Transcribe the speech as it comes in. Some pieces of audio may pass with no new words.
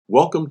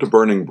Welcome to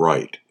Burning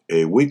Bright,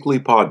 a weekly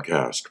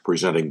podcast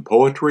presenting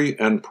poetry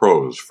and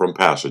prose from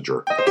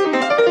Passenger.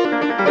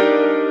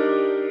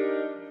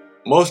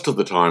 Most of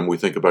the time we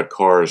think about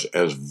cars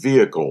as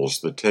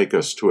vehicles that take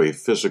us to a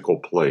physical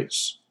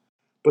place.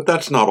 But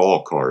that's not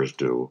all cars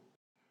do.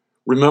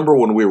 Remember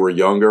when we were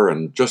younger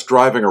and just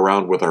driving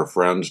around with our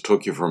friends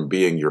took you from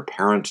being your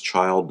parents'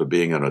 child to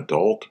being an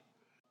adult?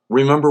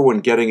 Remember when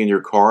getting in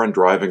your car and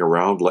driving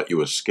around let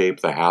you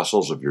escape the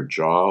hassles of your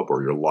job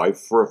or your life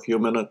for a few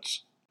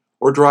minutes?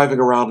 Or driving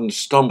around and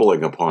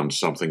stumbling upon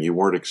something you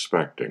weren't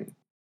expecting?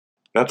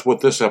 That's what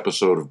this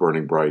episode of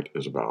Burning Bright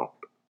is about.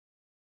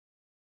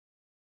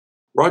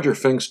 Roger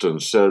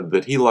Fingston said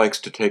that he likes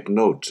to take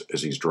notes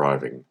as he's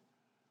driving.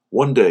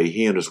 One day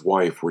he and his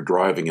wife were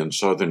driving in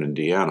southern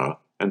Indiana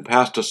and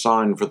passed a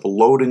sign for the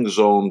Loading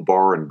Zone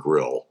Bar and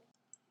Grill.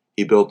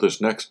 He built this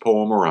next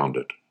poem around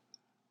it,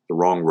 The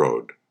Wrong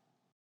Road.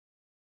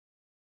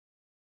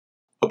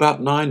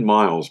 About 9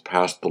 miles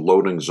past the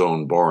Loading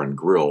Zone Bar and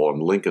Grill on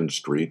Lincoln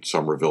Street,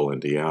 Somerville,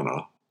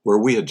 Indiana, where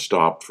we had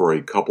stopped for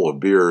a couple of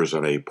beers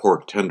and a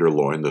pork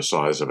tenderloin the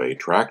size of a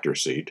tractor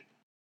seat,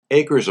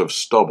 acres of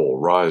stubble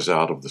rise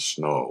out of the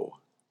snow.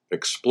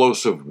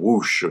 Explosive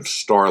whoosh of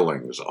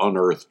starlings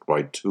unearthed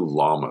by 2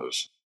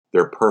 llamas,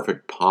 their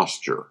perfect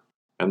posture,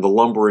 and the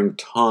lumbering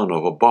ton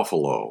of a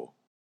buffalo.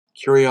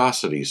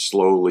 Curiosity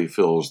slowly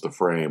fills the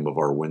frame of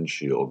our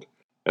windshield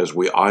as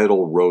we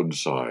idle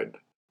roadside,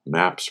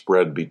 map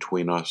spread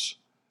between us,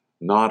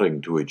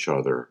 nodding to each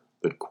other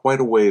that quite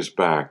a ways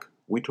back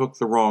we took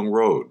the wrong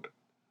road,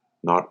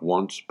 not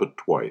once but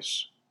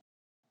twice.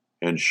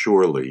 And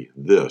surely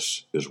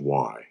this is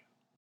why.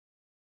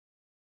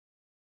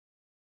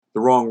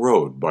 The Wrong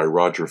Road by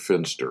Roger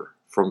Finster,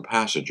 from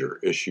Passenger,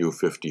 issue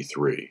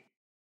 53.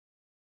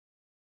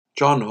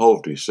 John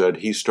Hovde said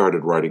he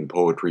started writing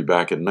poetry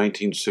back in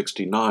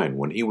 1969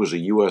 when he was a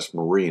U.S.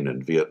 Marine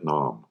in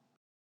Vietnam.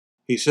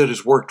 He said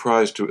his work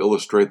tries to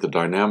illustrate the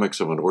dynamics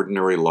of an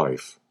ordinary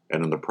life,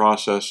 and in the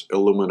process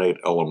illuminate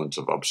elements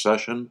of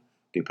obsession,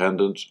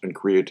 dependence, and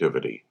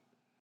creativity.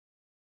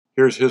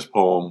 Here's his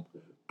poem,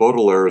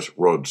 Baudelaire's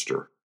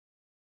Roadster.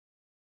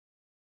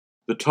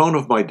 The tone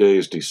of my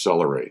days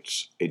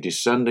decelerates, a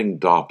descending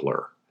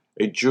Doppler,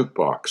 a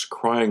jukebox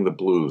crying the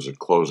blues at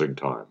closing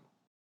time.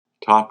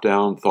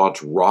 Top-down,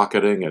 thoughts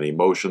rocketing and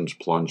emotions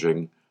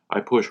plunging, I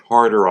push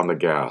harder on the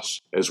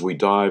gas as we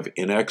dive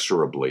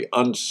inexorably,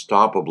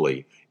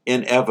 unstoppably,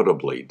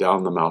 inevitably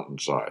down the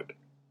mountainside.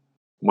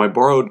 My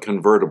borrowed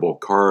convertible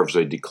carves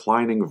a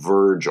declining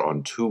verge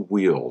on 2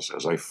 wheels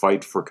as I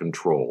fight for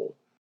control.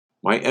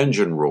 My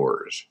engine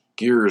roars,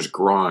 gears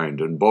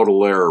grind, and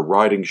Baudelaire,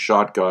 riding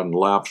shotgun,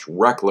 laughs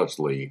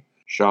recklessly,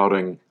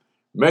 shouting,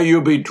 "May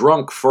you be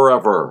drunk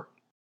forever!"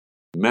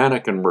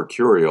 Manic and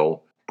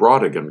mercurial,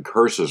 Brodigan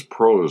curses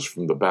prose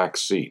from the back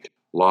seat,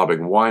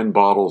 lobbing wine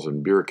bottles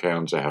and beer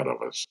cans ahead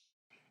of us,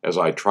 as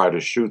I try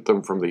to shoot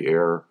them from the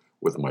air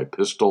with my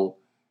pistol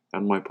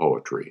and my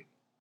poetry.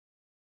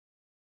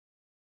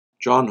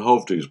 John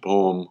Hovde's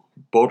poem,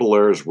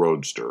 Baudelaire's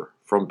Roadster,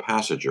 from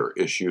Passenger,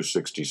 issue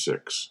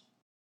 66.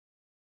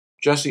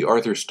 Jesse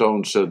Arthur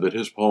Stone said that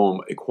his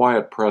poem, A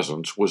Quiet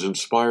Presence, was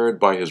inspired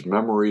by his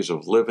memories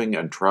of living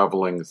and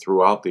traveling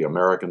throughout the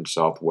American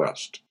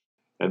Southwest,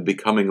 and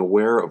becoming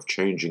aware of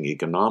changing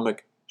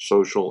economic,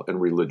 social,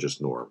 and religious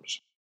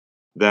norms.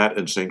 That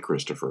and St.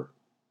 Christopher,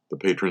 the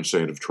patron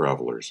saint of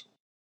travelers.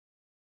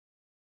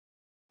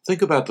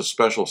 Think about the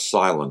special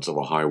silence of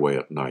a highway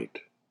at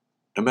night.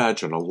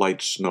 Imagine a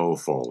light snow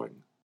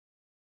falling.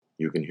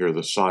 You can hear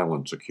the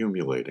silence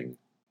accumulating.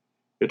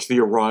 It's the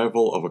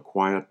arrival of a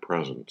quiet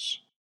presence.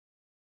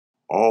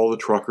 All the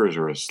truckers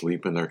are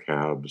asleep in their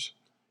cabs,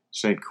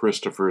 St.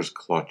 Christopher's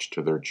clutched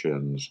to their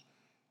chins,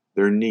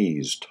 their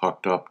knees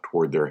tucked up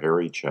toward their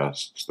hairy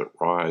chests that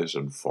rise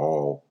and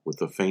fall with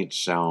the faint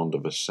sound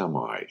of a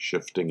semi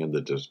shifting in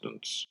the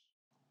distance,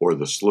 or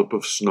the slip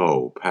of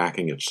snow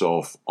packing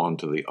itself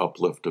onto the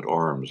uplifted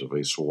arms of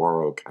a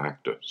saguaro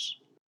cactus,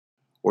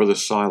 or the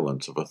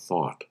silence of a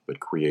thought that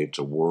creates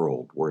a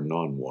world where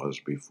none was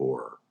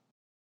before.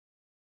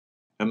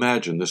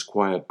 Imagine this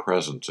quiet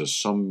presence as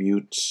some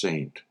mute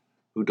saint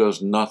who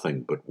does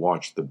nothing but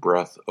watch the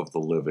breath of the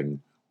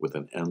living with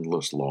an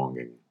endless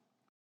longing.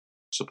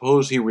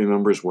 Suppose he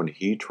remembers when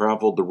he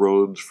traveled the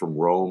roads from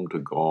Rome to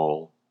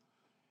Gaul.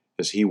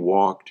 As he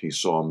walked, he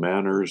saw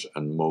manors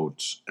and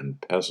moats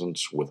and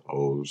peasants with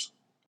hoes.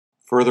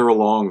 Further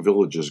along,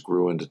 villages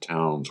grew into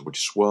towns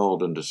which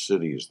swelled into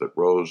cities that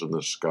rose in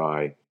the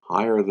sky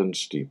higher than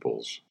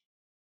steeples.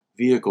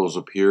 Vehicles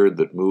appeared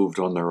that moved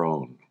on their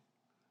own.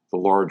 The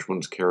large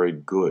ones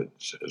carried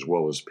goods as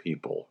well as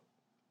people.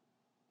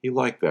 He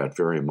liked that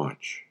very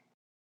much.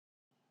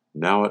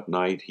 Now at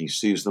night he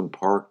sees them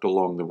parked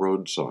along the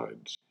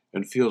roadsides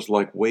and feels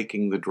like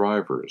waking the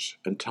drivers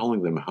and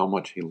telling them how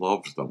much he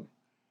loves them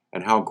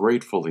and how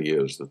grateful he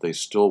is that they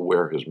still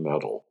wear his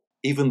medal,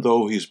 even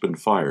though he's been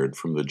fired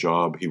from the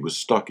job he was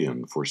stuck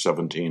in for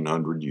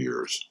 1,700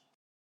 years.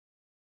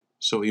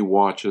 So he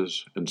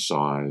watches and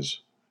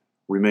sighs,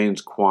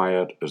 remains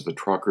quiet as the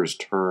truckers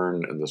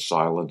turn in the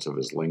silence of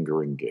his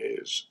lingering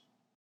gaze.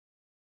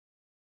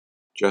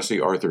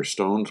 Jesse Arthur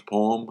Stone's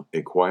poem,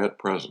 A Quiet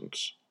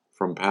Presence,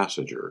 from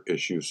Passenger,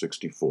 issue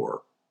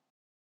 64.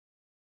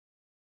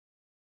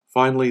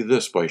 Finally,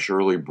 this by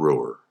Shirley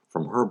Brewer,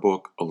 from her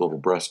book, A Little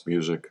Breast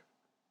Music,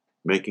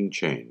 Making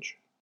Change.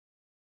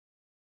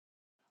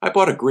 I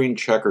bought a green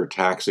checker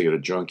taxi at a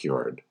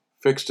junkyard,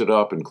 fixed it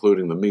up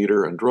including the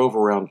meter, and drove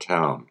around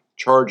town,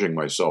 charging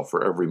myself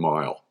for every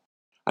mile.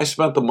 I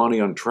spent the money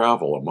on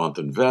travel, a month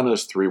in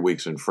Venice, 3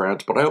 weeks in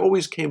France, but I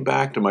always came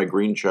back to my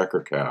green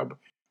checker cab,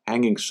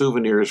 hanging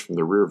souvenirs from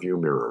the rearview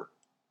mirror.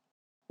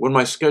 When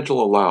my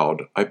schedule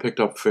allowed, I picked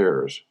up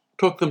fares,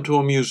 took them to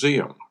a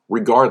museum,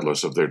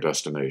 regardless of their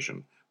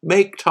destination.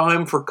 Make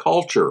time for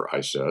culture,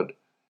 I said.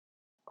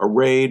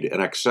 Arrayed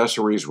in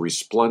accessories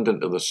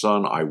resplendent in the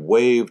sun, I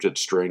waved at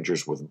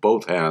strangers with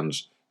both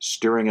hands,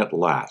 steering at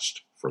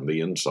last from the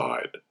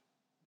inside.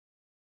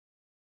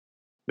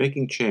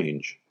 Making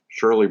Change,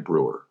 Shirley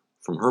Brewer,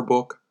 from her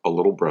book, A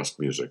Little Breast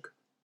Music.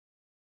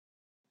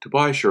 To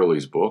buy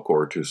Shirley's book,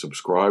 or to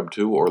subscribe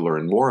to or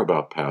learn more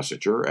about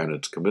Passenger and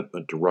its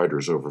commitment to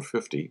writers over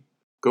 50,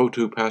 go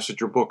to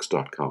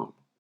PassengerBooks.com.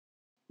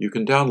 You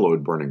can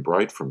download Burning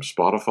Bright from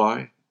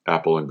Spotify,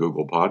 Apple and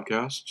Google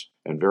Podcasts,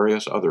 and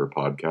various other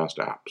podcast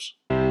apps.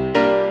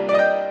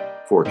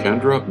 For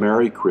Kendra,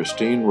 Mary,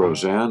 Christine,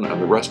 Roseanne,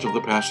 and the rest of the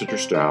Passenger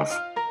staff,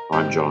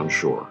 I'm John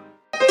Shore.